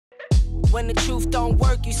When the truth don't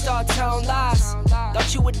work, you start telling lies.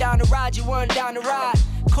 Thought you were down to ride, you weren't down to ride.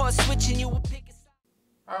 Caught switching, you were picking.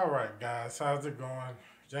 Alright guys, how's it going?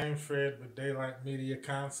 James Fred with Daelyte Media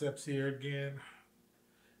Concepts here again.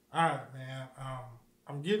 Alright man,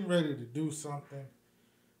 I'm getting ready to do something.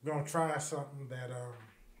 I'm going to try something that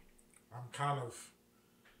I'm kind of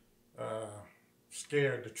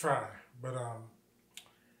scared to try. But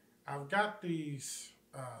I've got these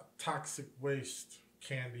toxic waste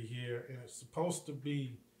candy here, and it's supposed to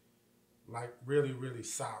be like really, really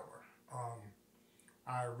sour.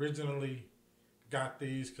 I originally got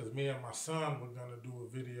these because me and my son were going to do a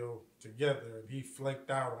video together, and he flaked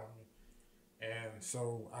out on me. And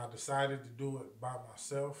so I decided to do it by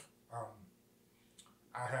myself.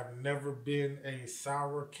 I have never been a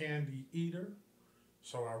sour candy eater,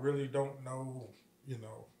 so I really don't know,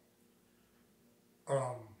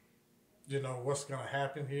 what's gonna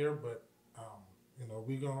happen here. But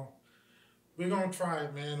we're gonna try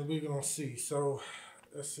it, man. We're gonna see. So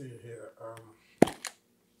let's see here. All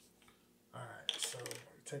right. So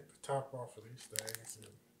take the top off of these things.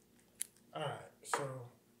 All right.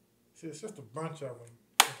 So see, it's just a bunch of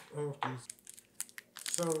them.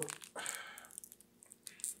 So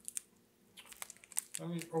let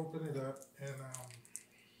me open it up and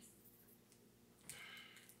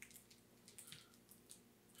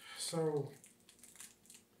so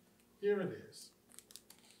here it is.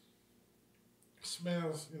 It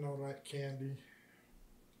smells, like candy.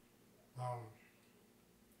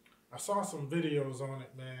 I saw some videos on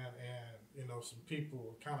it, man, and some people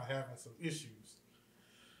were kind of having some issues.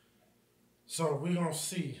 So we're gonna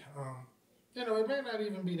see. It may not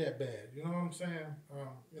even be that bad. You know what I'm saying?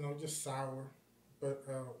 Just sour. But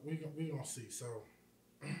we gonna see. So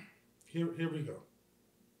here we go.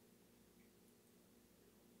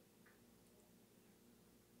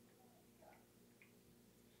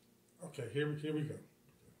 Okay, here we go.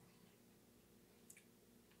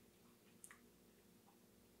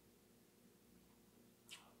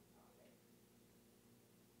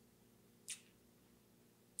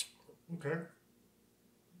 Okay.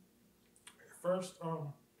 First,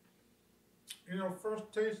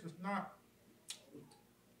 first taste is not.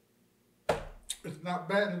 It's not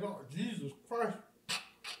bad at all. Jesus Christ.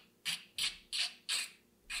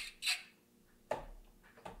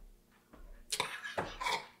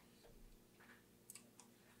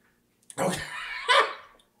 Okay.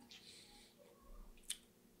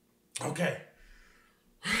 Okay.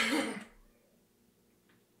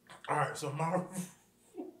 All right, so my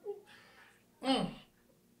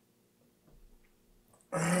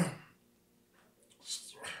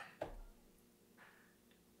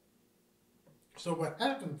So what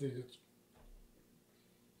happens is,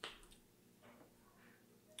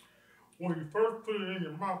 when you first put it in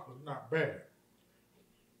your mouth, it's not bad.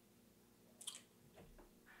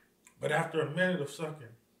 But after a minute of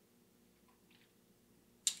sucking,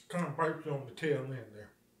 it kind of bites you on the tail end there.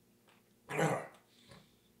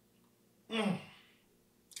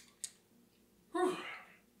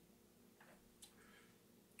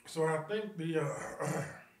 So I think the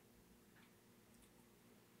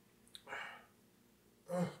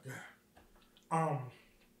oh God.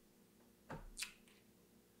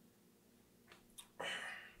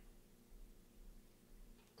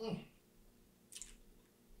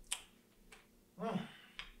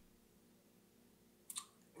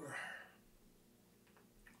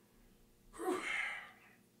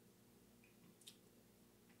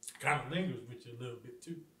 Kind of lingers with you a little bit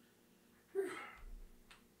too.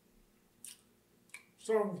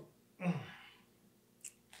 So,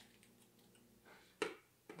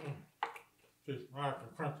 just I can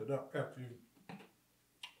crunch it up after you.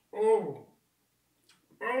 Oh.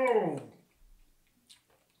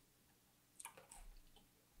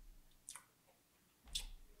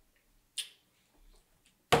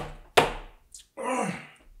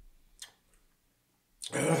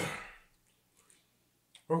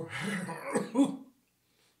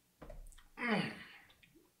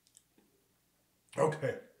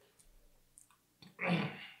 Okay.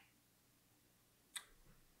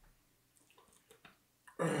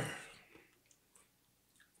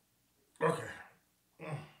 Okay.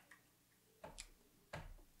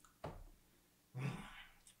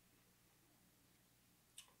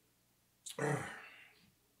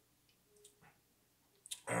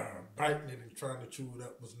 Biting it and trying to chew it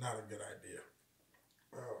up was not a good idea.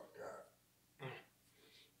 Oh, God.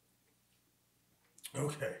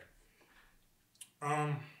 Okay.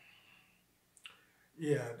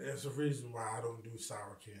 Yeah, there's a reason why I don't do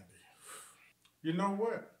sour candy. You know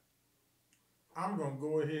what? I'm going to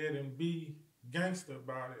go ahead and be gangster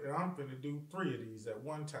about it, and I'm going to do 3 of these at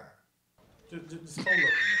one time. Just hold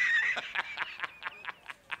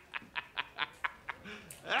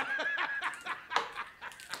up.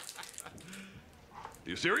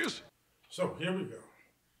 You serious? So here we go.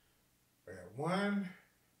 We got 1,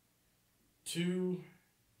 2,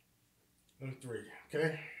 and 3.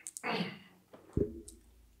 Okay.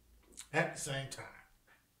 At the same time.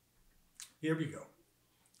 Here we go.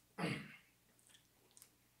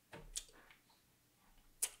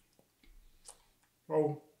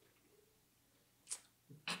 Oh.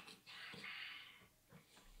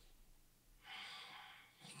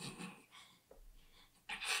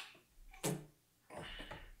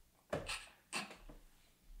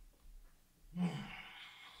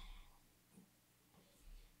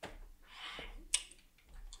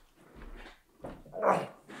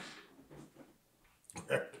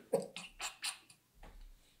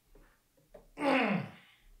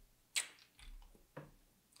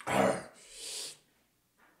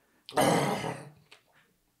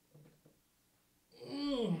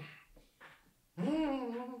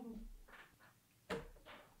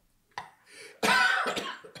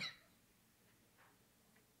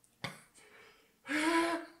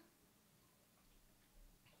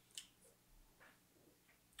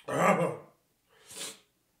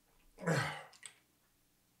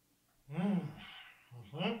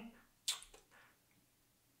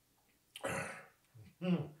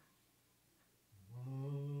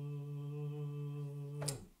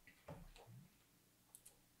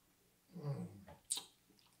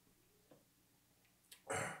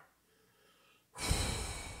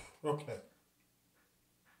 Okay.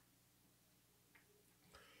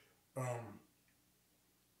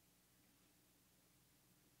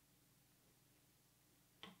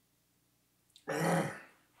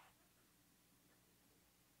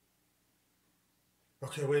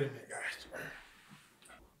 Okay, wait a minute, guys.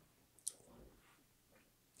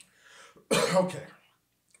 Okay.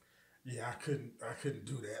 Yeah, I couldn't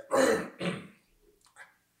do that.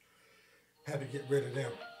 Had to get rid of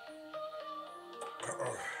them.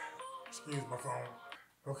 Excuse my phone.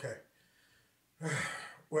 Okay.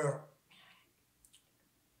 Well,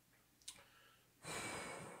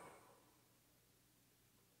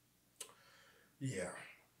 yeah.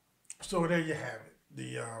 So there you have it.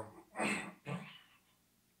 The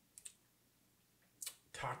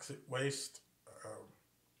toxic waste,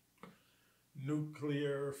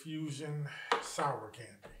 nuclear fusion, sour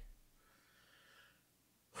candy.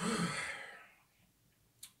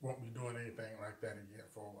 Won't be doing anything like that again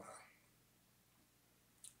for a while.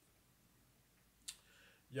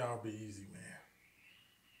 Y'all be easy, man.